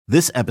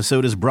This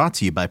episode is brought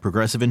to you by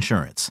Progressive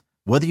Insurance.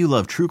 Whether you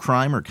love true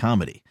crime or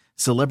comedy,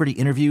 celebrity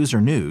interviews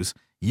or news,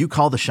 you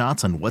call the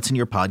shots on what's in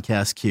your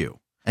podcast queue.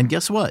 And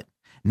guess what?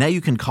 Now you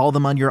can call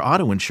them on your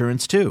auto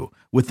insurance too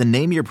with the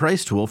Name Your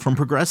Price tool from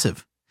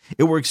Progressive.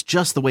 It works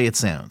just the way it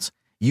sounds.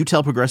 You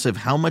tell Progressive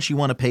how much you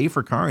want to pay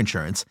for car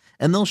insurance,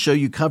 and they'll show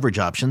you coverage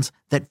options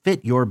that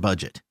fit your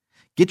budget.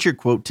 Get your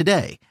quote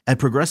today at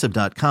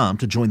Progressive.com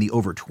to join the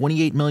over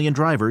 28 million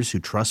drivers who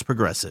trust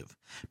Progressive.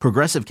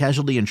 Progressive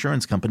Casualty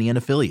Insurance Company and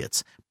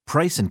Affiliates.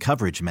 Price and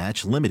coverage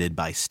match limited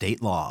by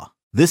state law.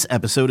 This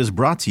episode is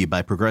brought to you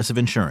by Progressive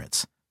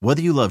Insurance.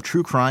 Whether you love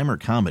true crime or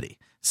comedy,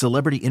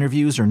 celebrity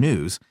interviews or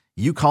news,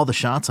 you call the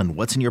shots on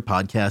what's in your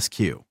podcast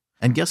queue.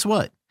 And guess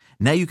what?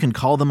 Now you can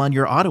call them on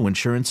your auto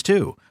insurance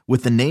too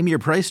with the Name Your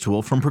Price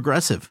tool from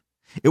Progressive.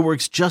 It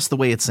works just the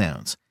way it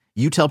sounds.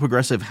 You tell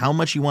Progressive how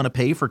much you want to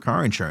pay for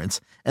car insurance,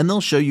 and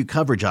they'll show you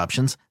coverage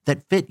options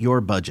that fit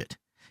your budget.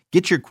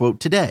 Get your quote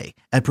today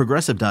at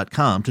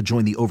Progressive.com to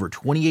join the over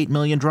 28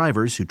 million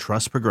drivers who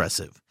trust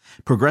Progressive.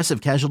 Progressive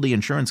Casualty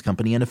Insurance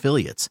Company and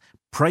Affiliates.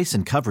 Price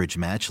and coverage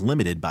match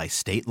limited by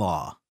state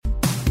law.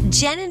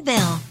 Jen and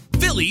Bill.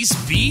 Phillies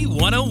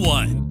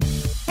B101.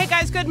 Hey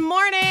guys, good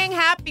morning.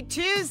 Happy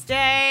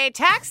Tuesday.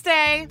 Tax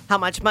day. How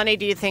much money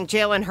do you think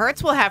Jalen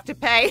Hurts will have to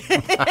pay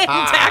in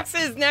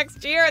taxes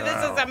next year?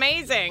 This is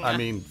amazing. I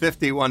mean,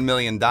 $51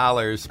 million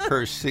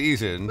per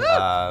season,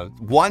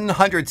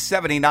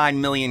 $179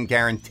 million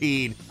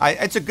guaranteed.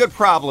 It's a good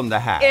problem to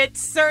have. It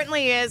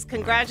certainly is.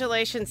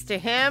 Congratulations to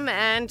him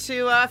and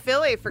to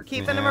Philly for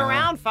keeping him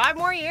around 5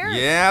 more years.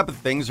 Yeah, but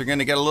things are going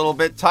to get a little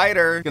bit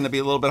tighter. It's going to be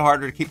a little bit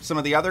harder to keep some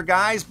of the other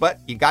guys, but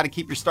you got to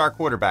keep your star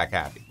quarterback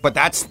happy. But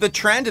that's the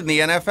trend in the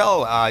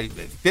NFL,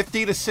 $50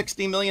 to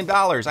 $60 million.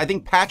 I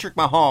think Patrick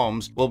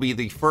Mahomes will be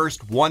the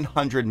first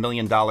 $100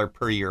 million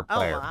per year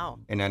player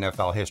in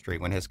NFL history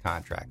when his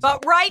contract.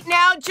 But right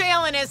now,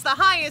 Jalen is the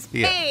highest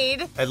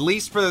paid at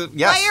least for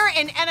player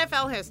in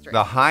NFL history.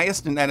 The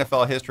highest in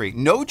NFL history.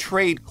 No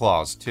trade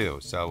clause, too.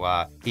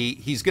 So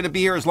he's going to be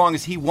here as long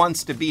as he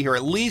wants to be here,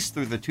 at least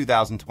through the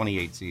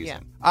 2028 season. Yeah.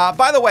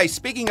 By the way,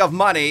 speaking of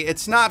money,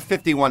 it's not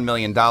 $51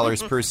 million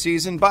per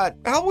season, but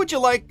how would you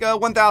like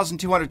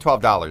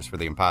 $1,212 for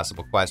the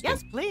impossible question?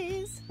 Yes,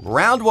 please.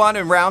 Round 1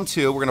 and round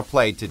 2 we're going to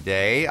play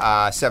today,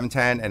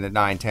 7:10 and at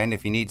 9:10.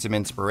 If you need some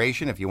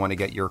inspiration, if you want to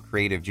get your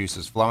creative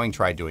juices flowing,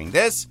 try doing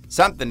this.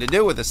 Something to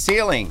do with the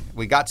ceiling.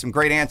 We got some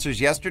great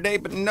answers yesterday,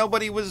 but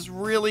nobody was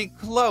really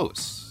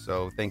close.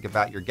 So think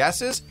about your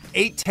guesses.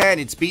 8:10,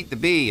 it's Beat the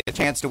Bee. A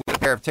chance to win a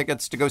pair of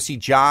tickets to go see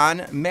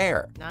John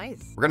Mayer.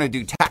 Nice. We're going to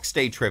do tax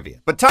day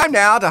trivia. But time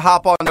now to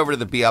hop on over to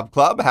the Be Up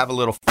Club, have a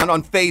little fun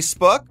on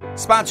Facebook.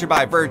 Sponsored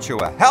by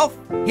Virtua Health.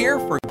 Here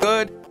for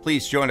good.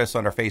 Please join us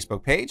on our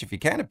Facebook page if you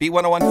can at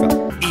B101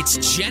 Philly.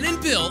 It's Jen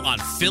and Bill on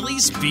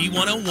Phillies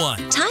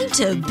B101. Time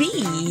to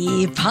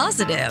be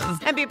positive.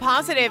 And Be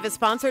Positive is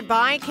sponsored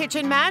by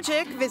Kitchen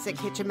Magic. Visit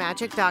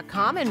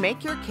kitchenmagic.com and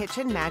make your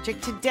kitchen magic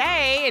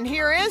today. And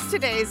here is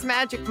today's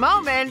magic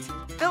moment.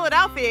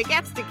 Philadelphia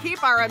gets to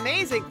keep our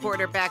amazing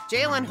quarterback,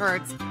 Jalen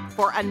Hurts,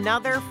 for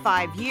another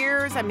 5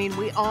 years. I mean,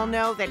 we all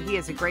know that he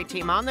is a great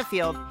team on the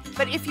field.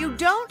 But if you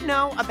don't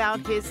know about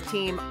his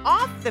team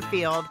off the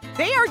field,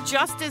 they are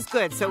just as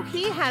good. So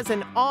he has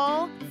an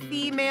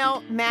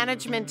all-female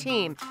management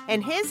team.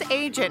 And his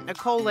agent,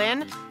 Nicole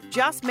Lynn,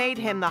 just made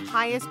him the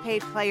highest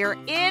paid player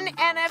in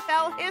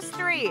NFL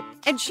history.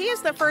 And she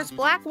is the first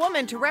black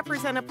woman to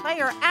represent a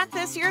player at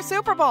this year's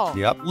Super Bowl.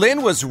 Yep.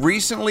 Lynn was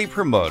recently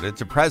promoted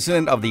to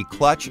president of the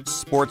Clutch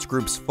Sports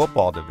Group's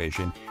football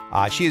division.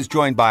 She is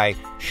joined by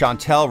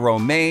Chantel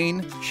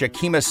Romaine,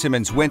 Shakima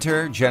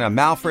Simmons-Winter, Jenna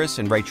Malfris,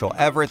 and Rachel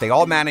Everett. They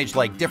all manage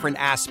different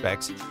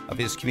aspects of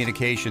his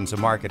communications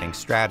and marketing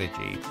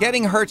strategy.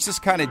 Getting Hurts this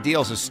kind of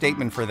deal is a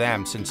statement for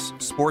them since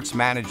sports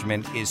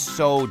management is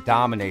so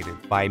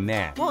dominated by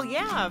men. Well,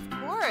 yeah, of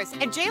course.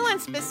 And Jalen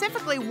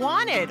specifically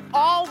wanted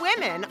all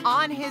women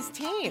on his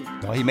team.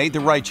 Well, he made the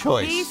right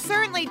choice. He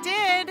certainly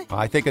did.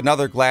 I think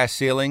another glass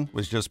ceiling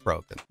was just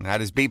broken. And that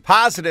is Be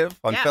Positive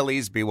on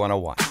Phillies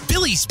B101.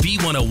 Phillies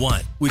B101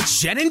 with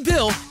Jen and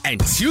Bill and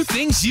 2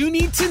 things you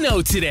need to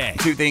know today.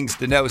 2 things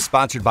to know,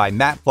 sponsored by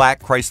Matt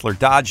Black, Chrysler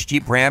Dodge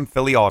Jeep Ram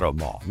Philly Auto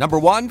Mall. Number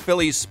 1,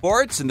 Phillies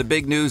sports, and the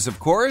big news, of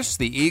course,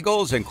 the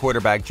Eagles and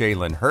quarterback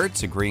Jalen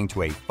Hurts agreeing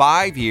to a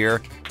 5-year,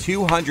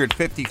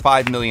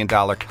 $255 million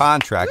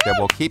contract that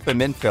will keep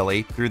him in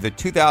Philly through the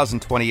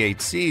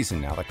 2028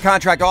 season. Now, the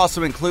contract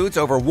also includes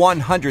over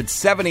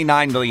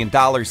 $179 million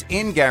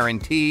in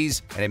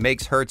guarantees, and it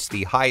makes Hurts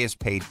the highest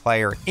paid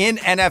player in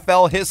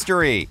NFL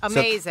history.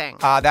 Amazing.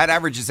 So, that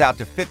averages out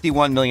to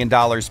 $51 million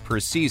per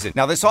season.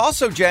 Now, this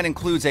also, Jen,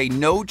 includes a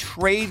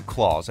no-trade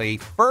clause, a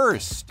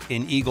first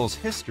in Eagles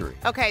history.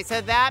 Okay,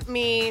 so that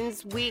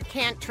means we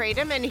can't trade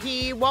him and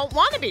he won't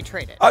want to be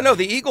traded. Oh, no,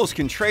 the Eagles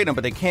can trade him,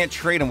 but they can't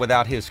trade him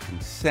without his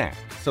consent.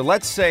 So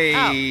let's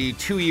say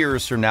 2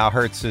 years from now,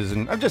 Hurts is,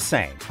 and I'm just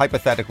saying,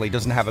 hypothetically,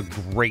 doesn't have a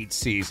great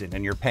season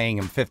and you're paying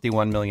him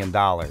 $51 million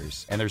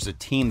and there's a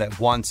team that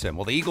wants him.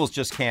 Well, the Eagles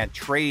just can't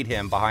trade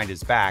him behind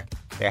his back.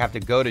 They have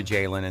to go to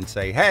Jalen and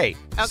say, hey, hey,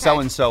 Okay.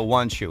 so-and-so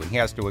wants you, and he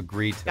has to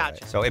agree to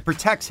Gotcha. it. So it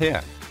protects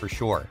him, for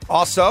sure.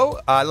 Also,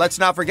 let's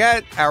not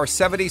forget, our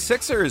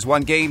 76ers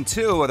won Game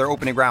 2 of their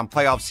opening round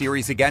playoff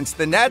series against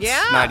the Nets,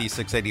 Yeah.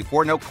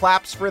 96-84. No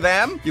claps for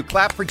them. You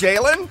clap for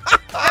Jalen?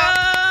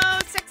 Go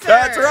Sixers!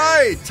 That's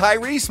right.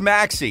 Tyrese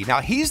Maxey. Now,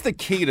 he's the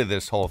key to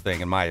this whole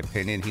thing, in my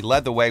opinion. He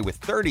led the way with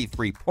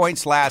 33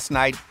 points last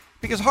night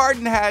because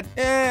Harden had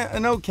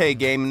an okay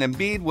game, and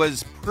Embiid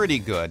was pretty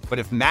good. But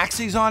if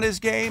Maxey's on his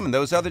game and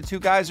those other two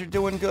guys are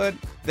doing good,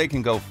 they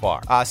can go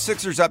far.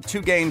 Sixers up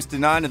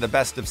 2-0 in the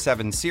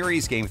best-of-7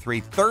 series. Game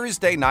 3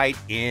 Thursday night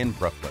in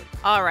Brooklyn.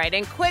 All right,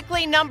 and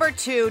quickly, number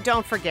 2,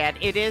 don't forget,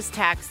 it is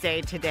tax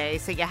day today,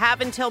 so you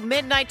have until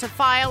midnight to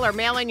file or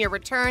mail in your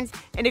returns.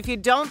 And if you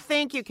don't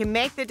think you can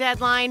make the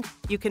deadline,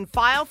 you can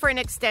file for an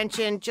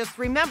extension. Just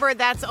remember,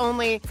 that's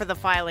only for the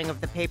filing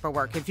of the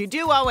paperwork. If you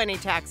do owe any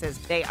taxes,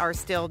 they are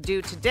still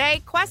due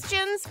today.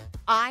 Questions?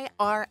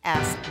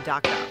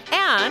 IRS.gov.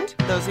 And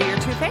those are your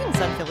 2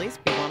 things on Philly's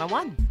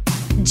B101.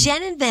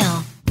 Jen and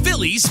Bill.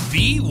 Philly's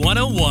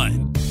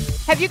B101.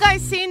 Have you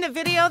guys seen the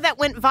video that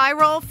went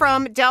viral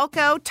from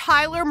Delco?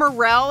 Tyler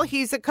Morrell,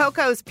 he's a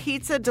Coco's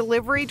Pizza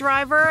delivery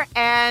driver,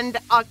 and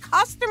a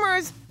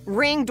customer's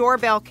Ring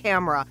doorbell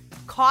camera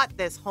caught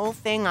this whole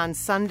thing on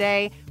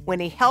Sunday when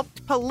he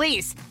helped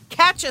police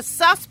catch a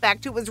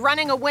suspect who was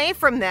running away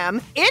from them.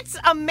 It's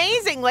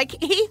amazing. Like,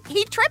 he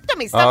tripped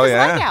him. He stuck his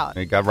leg out.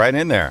 He got right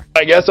in there.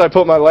 I guess I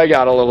put my leg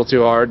out a little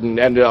too hard and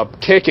ended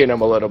up kicking him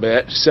a little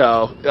bit.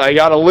 So I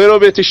got a little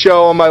bit to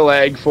show on my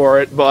leg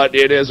for it, but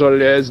it is what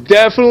it is.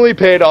 Definitely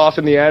paid off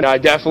in the end. I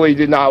definitely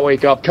did not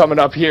wake up coming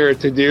up here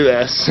to do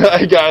this.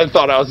 I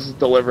thought I was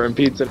delivering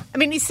pizza. I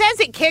mean, he says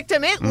it kicked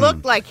him. It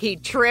looked like he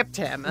tripped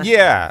him.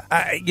 Yeah.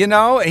 He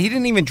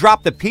didn't even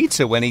drop the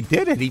pizza when he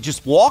did it. He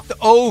just walked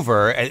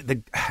over.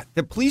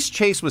 The police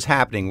chase was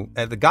happening.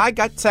 The guy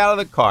gets out of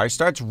the car,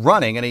 starts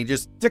running, and he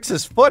just sticks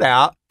his foot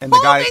out. And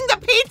Holding the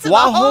pizza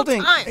while the whole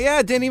holding, time.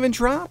 Yeah, didn't even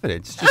drop it.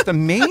 It's just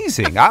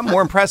amazing. I'm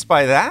more impressed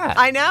by that.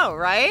 I know,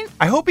 right?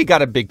 I hope he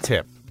got a big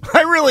tip.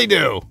 I really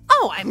do.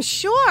 Oh, I'm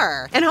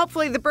sure. And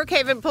hopefully the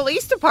Brookhaven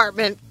Police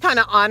Department kind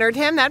of honored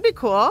him. That'd be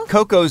cool.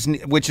 Coco's,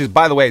 which is,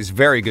 by the way, is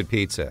very good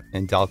pizza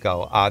in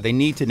Delco. They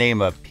need to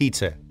name a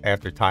pizza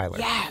after Tyler.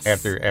 Yes.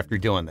 After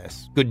doing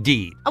this. Good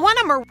deed. I want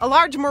a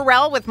large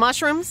morel with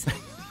mushrooms.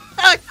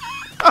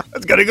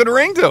 It's got a good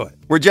ring to it.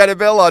 We're Jen and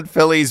Bill on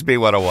Philly's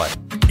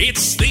B101.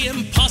 It's the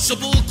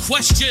impossible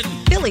question.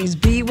 Philly's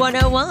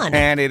B101.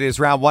 And it is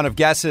round 1 of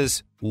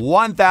guesses.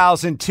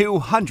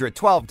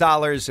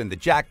 $1,212 in the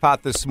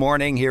jackpot this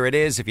morning. Here it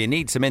is. If you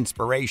need some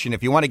inspiration,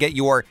 if you want to get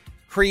your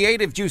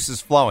creative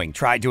juices flowing,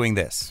 try doing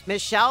this.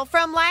 Michelle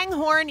from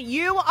Langhorne,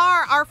 you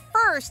are our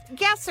first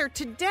guesser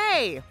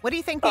today. What do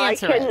you think the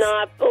answer is? I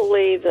cannot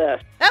believe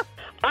this. Oh.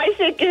 I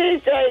think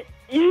it is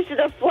using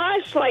a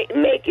flashlight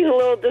and making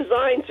little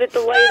designs with the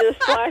light of the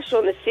flash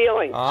on the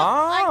ceiling. Oh,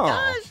 my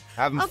gosh.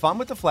 Having fun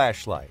with the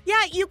flashlight.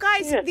 Yeah, you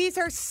guys, Yeah. these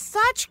are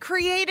such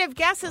creative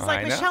guesses.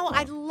 Like, I Michelle, know.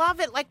 I love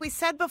it. Like we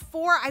said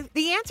before,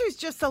 the answer is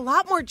just a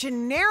lot more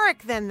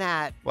generic than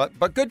that.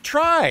 But good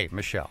try,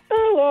 Michelle.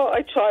 Oh, well,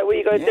 I tried. What are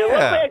you going to do?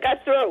 Yeah. Hopefully I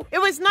got through. It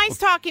was nice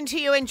talking to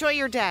you. Enjoy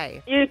your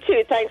day. You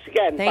too. Thanks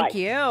again. Thank Bye.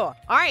 you. All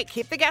right,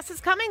 keep the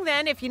guesses coming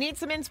then. If you need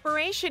some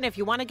inspiration, if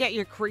you want to get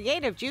your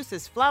creative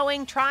juices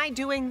flowing, try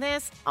doing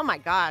this. Oh my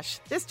gosh,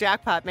 this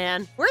jackpot,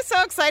 man. We're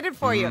so excited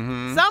for you.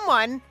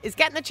 Someone is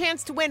getting the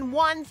chance to win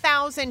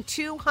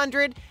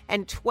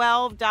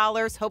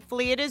 $1,212.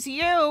 Hopefully it is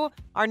you.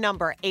 Our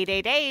number,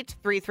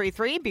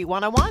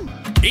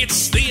 888-333-B101.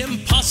 It's the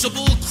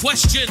impossible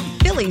question.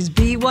 Philly's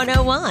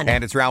B101.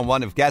 And it's round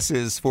 1 of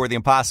guesses for the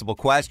impossible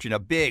question. A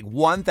big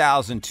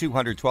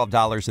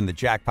 $1,212 in the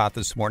jackpot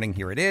this morning.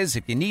 Here it is.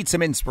 If you need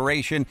some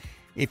inspiration,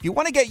 if you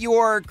want to get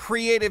your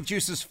creative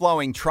juices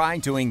flowing, try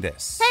doing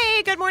this.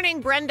 Hey, good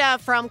morning, Brenda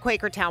from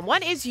Quakertown.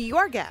 What is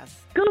your guess?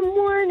 Good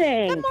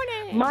morning. Good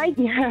morning.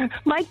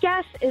 My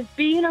guess is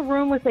be in a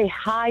room with a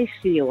high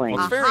ceiling.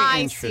 Well, it's very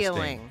high interesting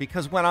ceiling.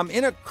 because when I'm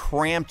in a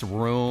cramped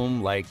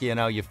room, like,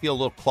 you feel a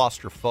little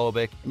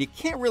claustrophobic and you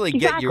can't really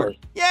get your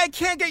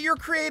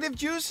creative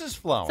juices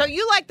flowing. So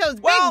you like those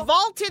Well, big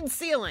vaulted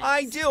ceilings?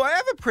 I do. I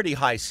have a pretty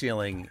high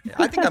ceiling.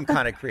 I think I'm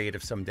kind of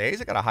creative some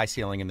days. I got a high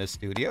ceiling in this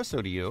studio.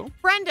 So do you.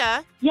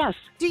 Brenda, Yes.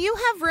 do you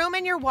have room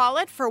in your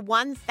wallet for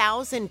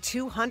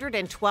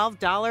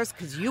 $1,212?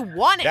 Because you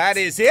won it. That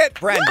is it,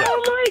 Brenda.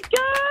 Oh my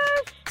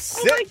gosh.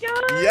 Oh my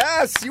gosh.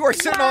 Yes, you are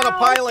sitting on a Wow.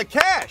 pile of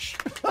cash.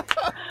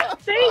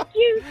 Thank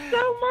you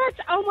so much.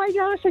 Oh my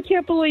gosh, I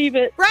can't believe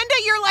it. Brenda,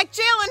 you're like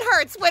Jalen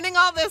Hurts winning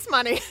all this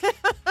money.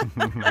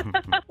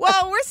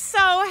 Well, we're so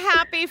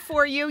happy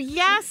for you.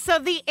 Yes, so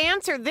the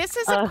answer, this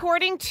is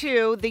according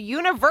to the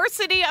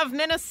University of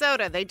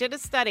Minnesota. They did a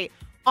study.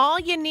 All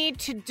you need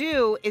to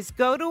do is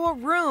go to a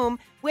room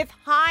with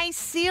high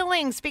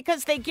ceilings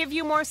because they give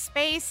you more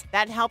space.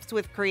 That helps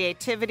with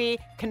creativity.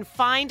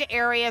 Confined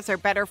areas are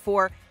better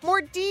for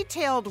more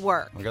detailed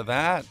work. Look at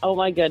that. Oh,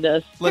 my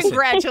goodness. Listen,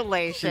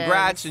 Congratulations.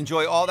 congrats.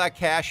 Enjoy all that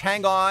cash.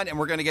 Hang on, and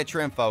we're going to get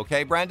your info,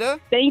 okay, Brenda?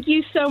 Thank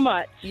you so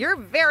much. You're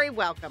very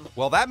welcome.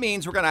 Well, that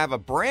means we're going to have a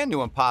brand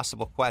new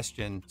impossible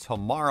question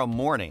tomorrow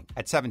morning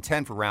at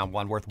 7:10 for round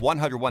one, worth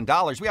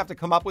 $101. We have to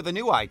come up with a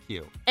new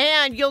IQ.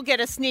 And you'll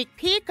get a sneak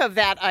peek of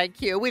that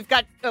IQ. We've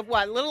got, a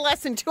little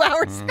less than 2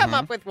 hours to come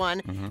up with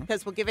one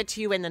because we'll give it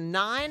to you in the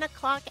 9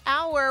 o'clock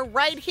hour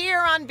right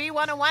here on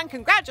B101.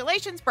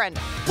 Congratulations,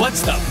 Brenda.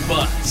 What's the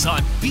buzz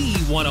on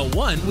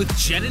B101 with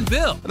Jen and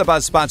Bill? The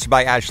buzz sponsored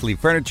by Ashley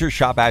Furniture.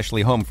 Shop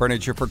Ashley Home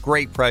Furniture for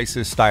great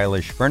prices,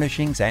 stylish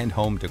furnishings, and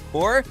home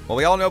decor. Well,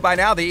 we all know by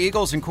now the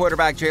Eagles and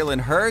quarterback Jalen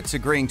Hurts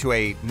agreeing to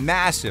a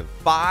massive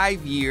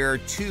 5-year,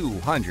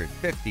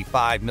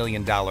 $255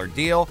 million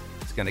deal.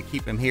 It's going to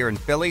keep him here in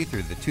Philly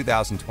through the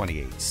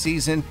 2028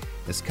 season.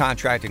 This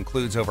contract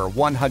includes over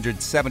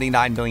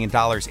 $179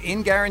 million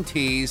in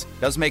guarantees.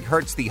 Does make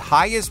Hurts the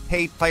highest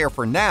paid player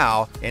for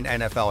now in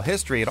NFL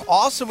history. It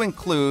also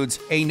includes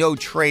a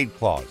no-trade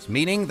clause,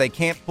 meaning they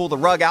can't pull the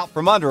rug out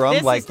from under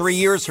him like 3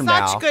 years from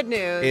now. Such good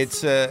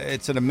news.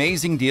 It's an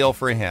amazing deal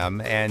for him.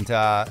 And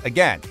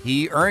again,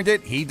 he earned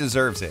it. He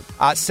deserves it.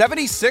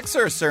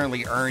 76ers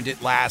certainly earned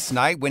it last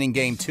night, winning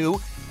Game 2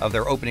 of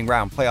their opening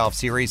round playoff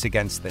series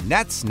against the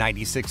Nets,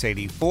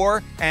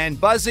 96-84. And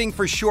buzzing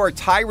for sure,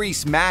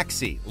 Tyrese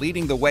Maxey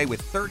leading the way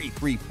with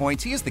 33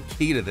 points. He is the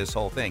key to this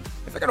whole thing.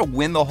 If they're going to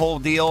win the whole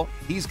deal,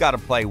 he's got to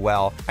play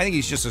well. I think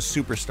he's just a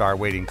superstar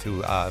waiting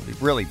to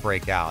really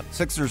break out.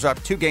 Sixers up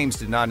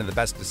 2-0 in the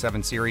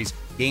best-of-7 series.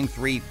 Game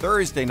 3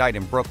 Thursday night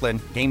in Brooklyn.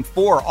 Game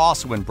 4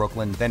 also in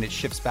Brooklyn. Then it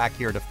shifts back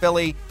here to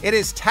Philly. It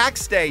is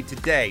tax day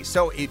today,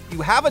 so if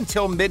you have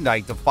until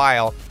midnight to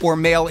file or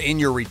mail in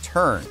your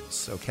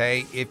returns,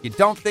 okay? If you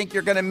don't think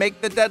you're going to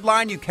make the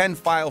deadline, you can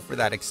file for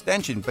that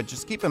extension, but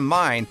just keep in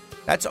mind,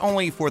 that's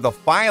only for the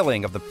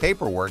filing of the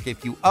paperwork.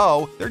 If you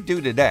owe, they're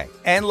due today.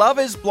 And Love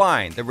is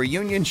Blind, the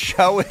reunion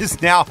show,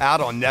 is now out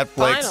on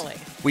Netflix. Finally.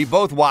 We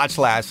both watched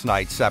last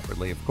night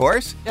separately, of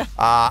course.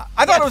 I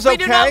thought it was okay.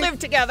 We do not live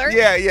together.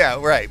 Yeah,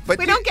 right. But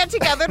we don't get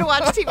together to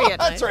watch TV at night.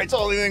 That's right. It's the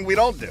only thing we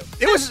don't do.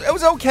 It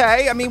was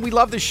okay. I mean, we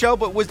love the show,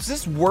 but was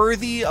this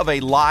worthy of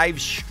a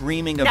live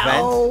streaming event?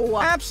 No.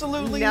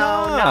 Absolutely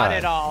not. No, not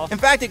at all. In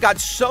fact, it got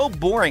so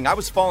boring, I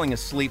was falling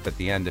asleep at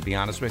the end, to be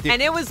honest with you.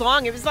 And it was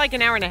long. It was like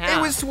an hour and a half.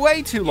 It was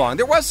way too long.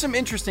 There was some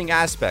interesting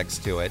aspects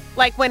to it.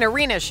 Like when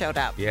Arena showed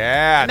up.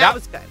 Yeah. That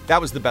was good.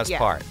 That was the best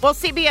part. Well,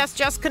 CBS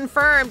just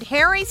confirmed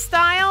Harry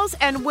Styles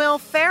and Will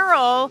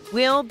Farrell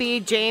will be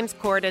James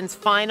Corden's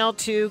final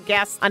 2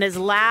 guests on his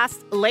last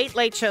Late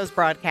Late Show's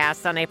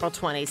broadcast on April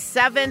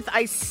 27th.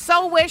 I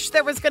so wish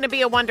there was going to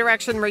be a One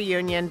Direction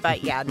reunion,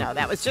 but yeah, no,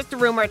 that was just a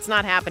rumor. It's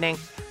not happening.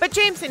 But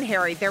James and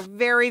Harry, they're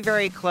very,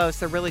 very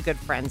close. They're really good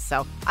friends,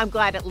 so I'm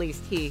glad at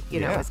least he,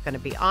 is going to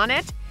be on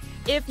it.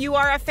 If you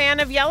are a fan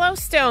of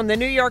Yellowstone, the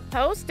New York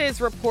Post is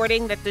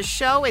reporting that the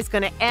show is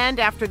going to end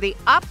after the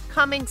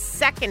upcoming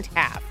second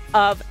half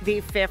of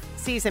the 5th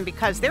season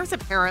because there's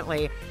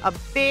apparently a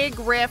big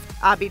rift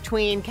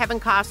between Kevin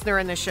Costner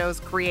and the show's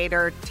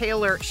creator,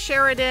 Taylor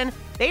Sheridan.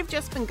 They've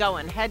just been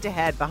going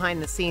head-to-head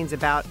behind the scenes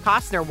about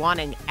Costner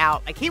wanting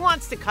out. Like, he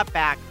wants to cut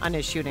back on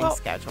his shooting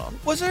schedule.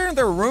 Was there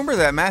a rumor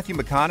that Matthew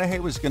McConaughey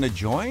was going to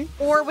join?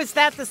 Or was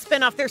that the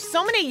spinoff? There's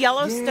so many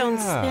Yellowstone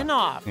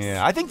spinoffs.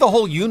 Yeah, I think the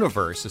whole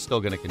universe is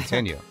still going to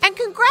continue. And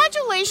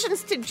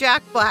congratulations to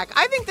Jack Black.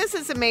 I think this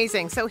is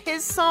amazing. So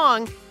his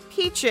song,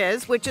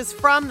 Peaches, which is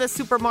from the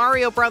Super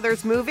Mario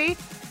Brothers movie,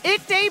 it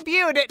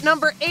debuted at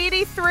number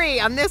 83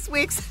 on this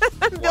week's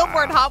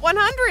Billboard Hot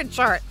 100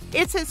 chart.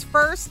 It's his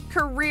first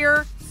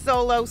career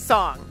solo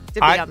song to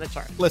be on the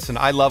chart. Listen,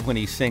 I love when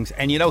he sings.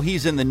 And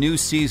he's in the new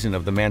season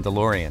of The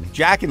Mandalorian.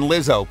 Jack and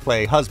Lizzo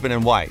play husband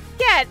and wife.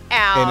 Get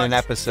out. In an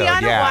episode, See, I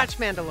don't watch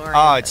Mandalorian.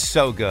 Oh, it's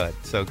so good.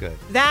 So good.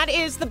 That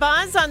is the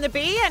buzz on the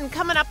Bee. And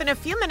coming up in a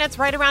few minutes,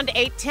 right around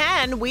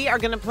 8:10, we are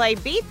going to play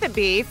Beat the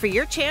Bee for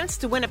your chance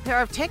to win a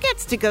pair of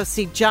tickets to go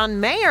see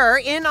John Mayer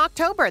in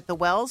October at the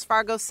Wells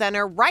Fargo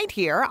Center right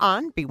here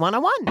on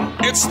B101.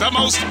 It's the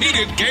most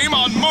heated game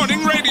on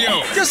morning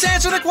radio. Just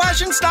answer the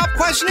question. Stop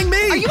questioning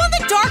me. Are you on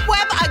the dark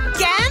web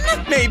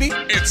again? Maybe.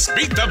 It's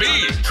Beat the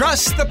Bee.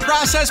 Trust the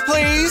process,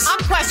 please.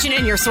 I'm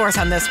questioning your source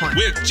on this one.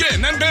 With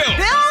Jen and Bill.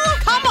 Bill?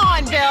 Come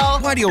on, Bill.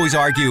 Why do you always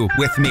argue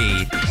with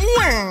me?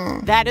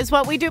 That is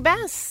what we do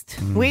best.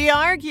 We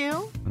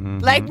argue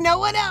like no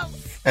one else.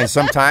 And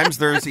sometimes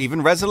there's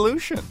even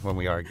resolution when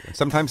we argue.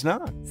 Sometimes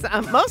not.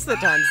 Most of the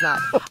times not.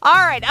 All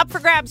right, up for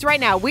grabs right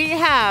now. We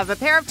have a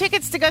pair of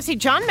tickets to go see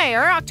John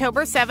Mayer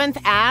October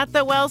 7th at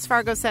the Wells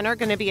Fargo Center.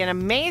 Going to be an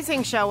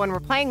amazing show, and we're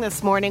playing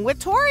this morning with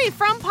Tori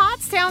from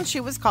Pottstown. She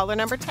was caller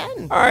number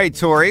 10. All right,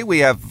 Tori, we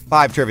have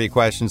 5 trivia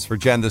questions for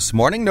Jen this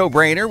morning. No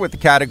brainer with the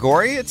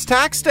category. It's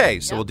tax day,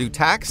 so we'll do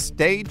tax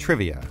day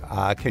trivia.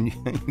 Can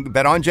you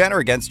bet on Jen or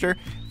against her?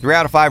 3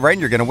 out of 5 right,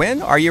 and you're going to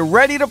win. Are you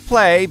ready to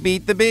play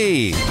Beat the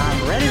Bee?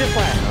 I'm ready to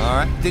play. All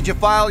right. Did you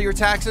file your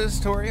taxes,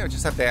 Tori? I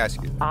just have to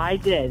ask you. I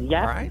did,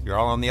 yep. All right. You're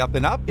all on the up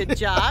and up. Good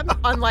job.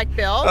 Unlike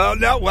Bill. Oh,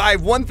 no. Well, I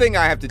have one thing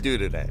I have to do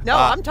today. No,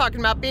 I'm talking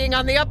about being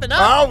on the up and up.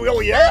 Oh,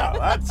 well,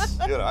 yeah.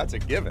 That's a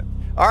given.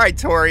 All right,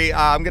 Tori.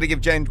 I'm going to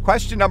give Jen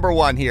question number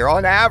 1 here.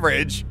 On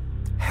average,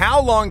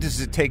 how long does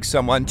it take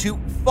someone to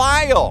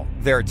file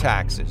their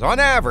taxes? On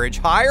average,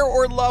 higher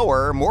or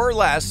lower, more or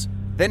less,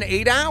 than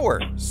 8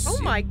 hours.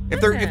 Oh, my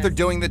goodness. If they're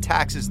doing the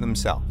taxes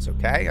themselves,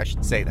 okay? I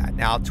should say that.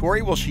 Now,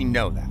 Tori, will she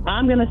know that?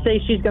 I'm going to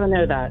say she's going to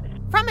know that.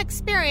 From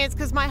experience,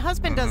 because my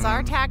husband does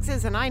our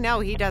taxes, and I know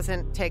he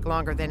doesn't take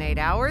longer than 8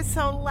 hours,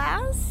 so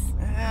less?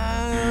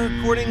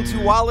 According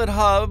to Wallet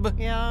Hub,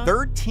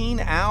 13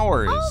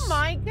 hours. Oh,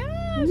 my gosh.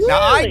 Really? Now,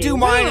 I do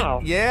mine.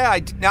 Wow.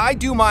 I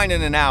do mine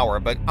in an hour,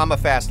 but I'm a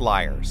fast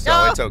liar,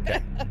 so it's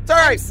okay. It's all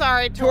right. I'm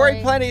sorry,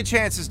 Tori. Plenty of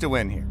chances to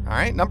win here. All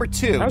right, number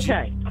 2.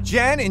 Okay.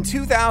 Jen, in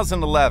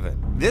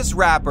 2011, this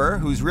rapper,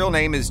 whose real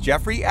name is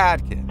Jeffrey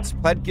Atkins,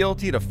 pled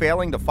guilty to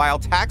failing to file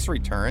tax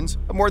returns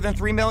of more than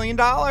 $3 million.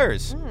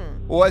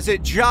 Was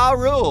it Ja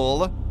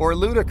Rule or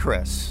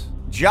Ludacris?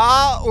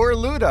 Ja or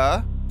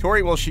Luda?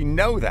 Tori, will she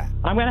know that?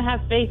 I'm going to have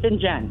faith in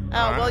Jen.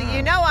 Oh, well,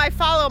 you know I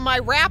follow my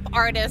rap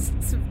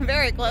artists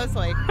very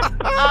closely.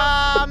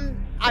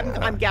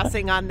 I'm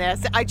guessing on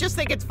this. I just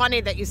think it's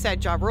funny that you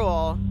said Ja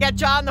Rule. Get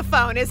Ja on the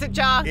phone. Is it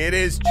Ja? It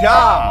is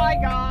Ja. Oh, my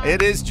God.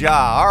 It is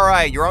Ja. All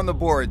right, you're on the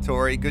board,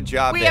 Tori. Good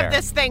job We there. have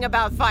this thing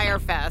about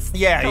Firefest.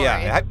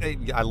 Yeah.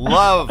 I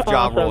love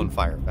Ja Rule and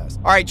Firefest.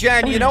 All right,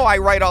 Jen, you know I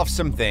write off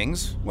some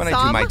things when I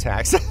do my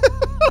tax.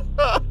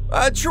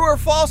 True or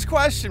false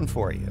question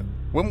for you.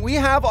 When we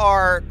have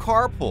our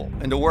carpool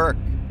into work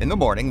in the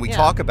morning, we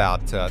talk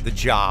about the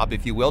job,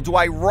 if you will. Do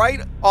I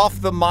write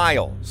off the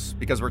miles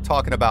because we're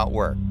talking about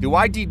work? Do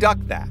I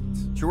deduct that?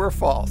 True or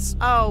false?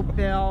 Oh,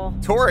 Bill.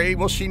 Tori,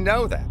 will she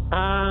know that?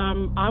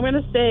 I'm going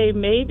to say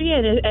maybe,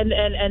 and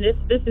if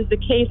this is the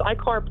case, I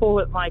carpool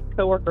with my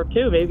coworker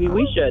too. Maybe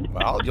we should.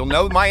 Well, you'll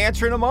know my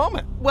answer in a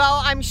moment.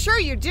 Well, I'm sure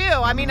you do.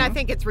 I mean, I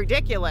think it's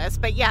ridiculous,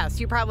 but yes,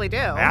 you probably do.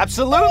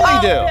 Absolutely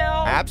do. Bill.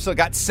 Absolutely.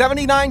 Got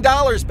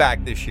 $79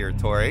 back this year,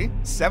 Tori.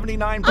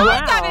 $79. Oh,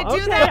 I gotta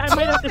do okay, that I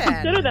might have too, to then.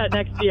 consider that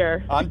next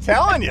year. I'm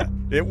telling you,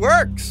 it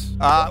works.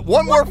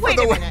 One more for Wait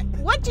the a minute.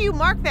 What do you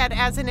mark that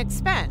as an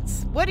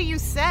expense? What do you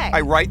say?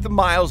 I write the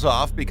miles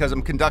off because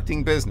I'm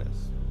conducting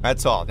business.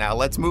 That's all. Now,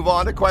 let's move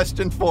on to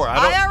question 4.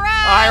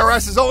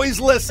 IRS is always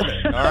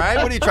listening, all right?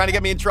 What are you trying to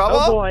get me in trouble?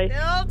 Oh, boy.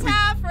 Bill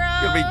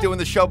Tafro. You'll be doing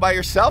the show by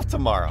yourself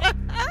tomorrow.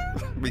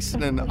 Be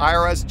sitting in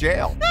IRS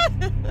jail.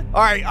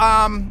 All right.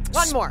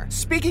 One more.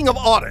 Speaking of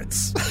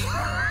audits.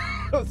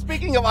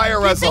 Speaking of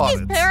IRS I think audits.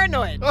 he's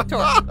paranoid. All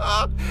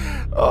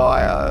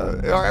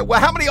right. Well,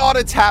 how many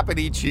audits happen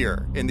each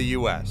year in the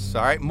U.S.?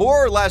 All right.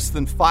 More or less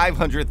than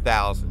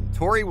 500,000.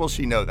 Tori, will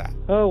she know that?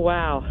 Oh,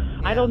 wow.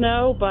 I don't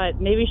know, but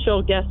maybe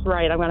she'll guess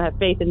right. I'm going to have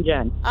faith in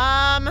Jen.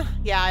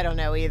 Yeah, I don't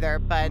know either,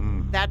 but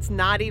that's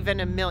not even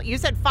a million. You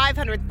said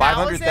 500,000?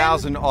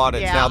 500,000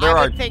 audits. Yeah, Now,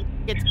 I would think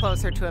it's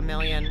closer to a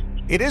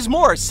million. It is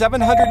more,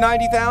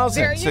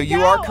 790,000. There you So you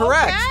go. are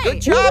correct. Okay.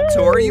 Good job,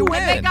 Tori. You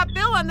win. And they got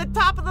Bill on the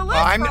top of the list.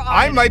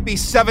 I might be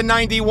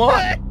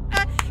 791.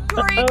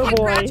 Tori, Oh, boy.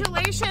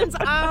 congratulations.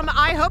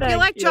 I hope you Thank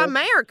like you. John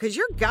Mayer because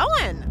you're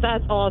going.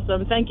 That's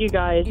awesome. Thank you,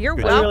 guys. You're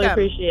I welcome. really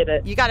appreciate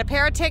it. You got a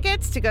pair of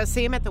tickets to go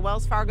see him at the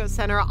Wells Fargo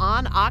Center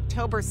on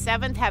October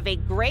 7th. Have a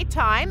great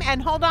time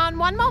and hold on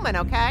one moment,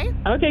 okay?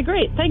 Okay,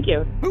 great. Thank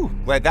you. Ooh,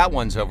 glad that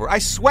one's over. I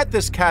sweat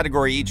this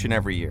category each and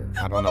every year.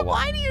 I don't know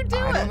why. Why do you do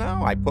I it? don't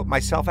know. I put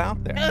myself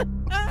out there.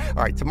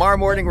 All right, tomorrow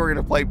morning we're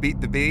going to play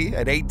Beat the Bee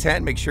at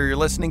 8:10. Make sure you're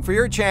listening for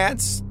your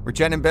chance. We're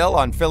Jen and Bill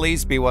on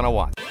Phillies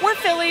B101. We're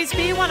Phillies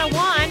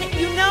B101.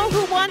 You know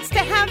who wants to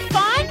have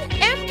fun?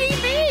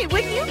 MDB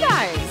with you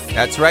guys.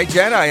 That's right,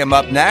 Jen. I am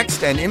up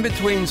next, and in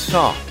between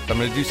songs, I'm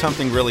going to do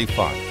something really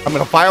fun. I'm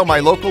going to file my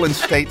local and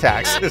state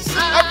taxes.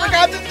 I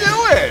forgot to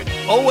do it.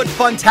 Oh, what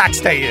fun tax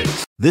day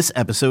is. This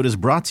episode is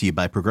brought to you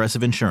by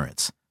Progressive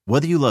Insurance.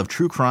 Whether you love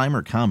true crime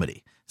or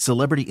comedy,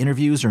 celebrity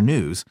interviews or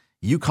news,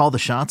 you call the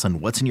shots on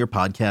what's in your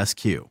podcast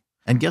queue.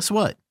 And guess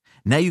what?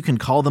 Now you can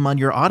call them on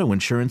your auto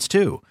insurance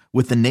too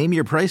with the Name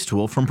Your Price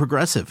tool from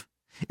Progressive.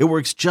 It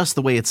works just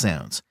the way it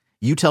sounds.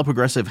 You tell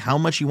Progressive how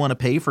much you want to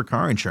pay for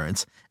car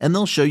insurance, and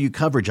they'll show you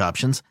coverage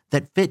options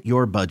that fit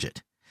your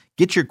budget.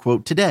 Get your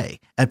quote today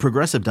at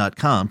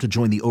Progressive.com to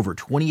join the over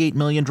 28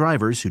 million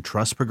drivers who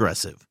trust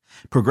Progressive.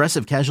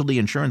 Progressive Casualty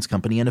Insurance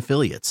Company and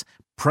Affiliates.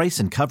 Price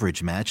and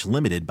coverage match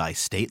limited by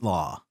state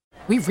law.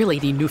 We really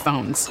need new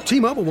phones.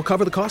 T-Mobile will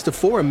cover the cost of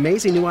 4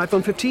 amazing new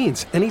iPhone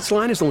 15s, and each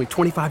line is only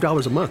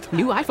 $25 a month.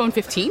 New iPhone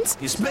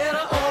 15s? It's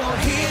better over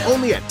here.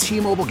 Only at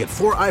T-Mobile, get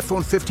 4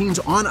 iPhone 15s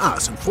on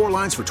us and 4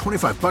 lines for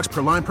 $25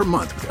 per line per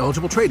month with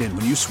eligible trade-in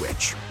when you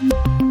switch.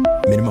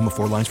 Minimum of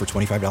 4 lines for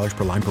 $25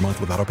 per line per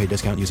month with autopay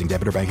discount using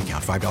debit or bank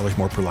account. $5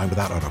 more per line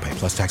without autopay,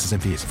 plus taxes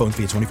and fees. Phone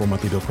fee at 24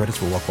 monthly bill credits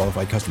for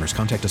well-qualified customers.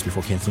 Contact us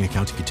before canceling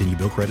account to continue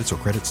bill credits or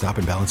credit stop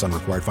and balance on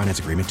required finance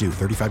agreement due.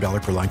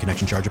 $35 per line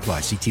connection charge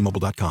applies. See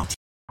T-Mobile.com.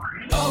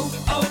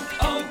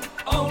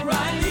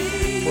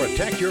 For a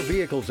Protect your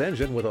vehicle's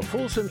engine with a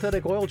full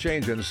synthetic oil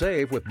change and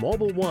save with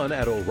Mobile One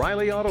at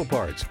O'Reilly Auto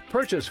Parts.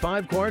 Purchase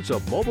 5 quarts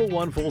of Mobile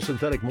One full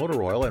synthetic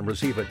motor oil and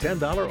receive a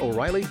 $10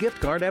 O'Reilly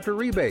gift card after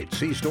rebate.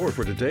 See store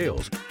for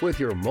details. With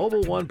your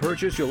Mobile One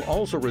purchase, you'll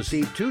also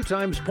receive 2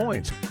 times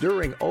points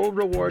during O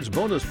Rewards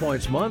Bonus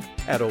Points Month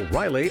at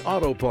O'Reilly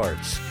Auto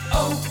Parts.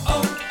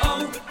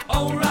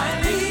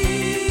 O'Reilly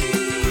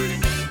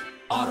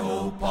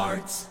Auto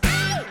Parts.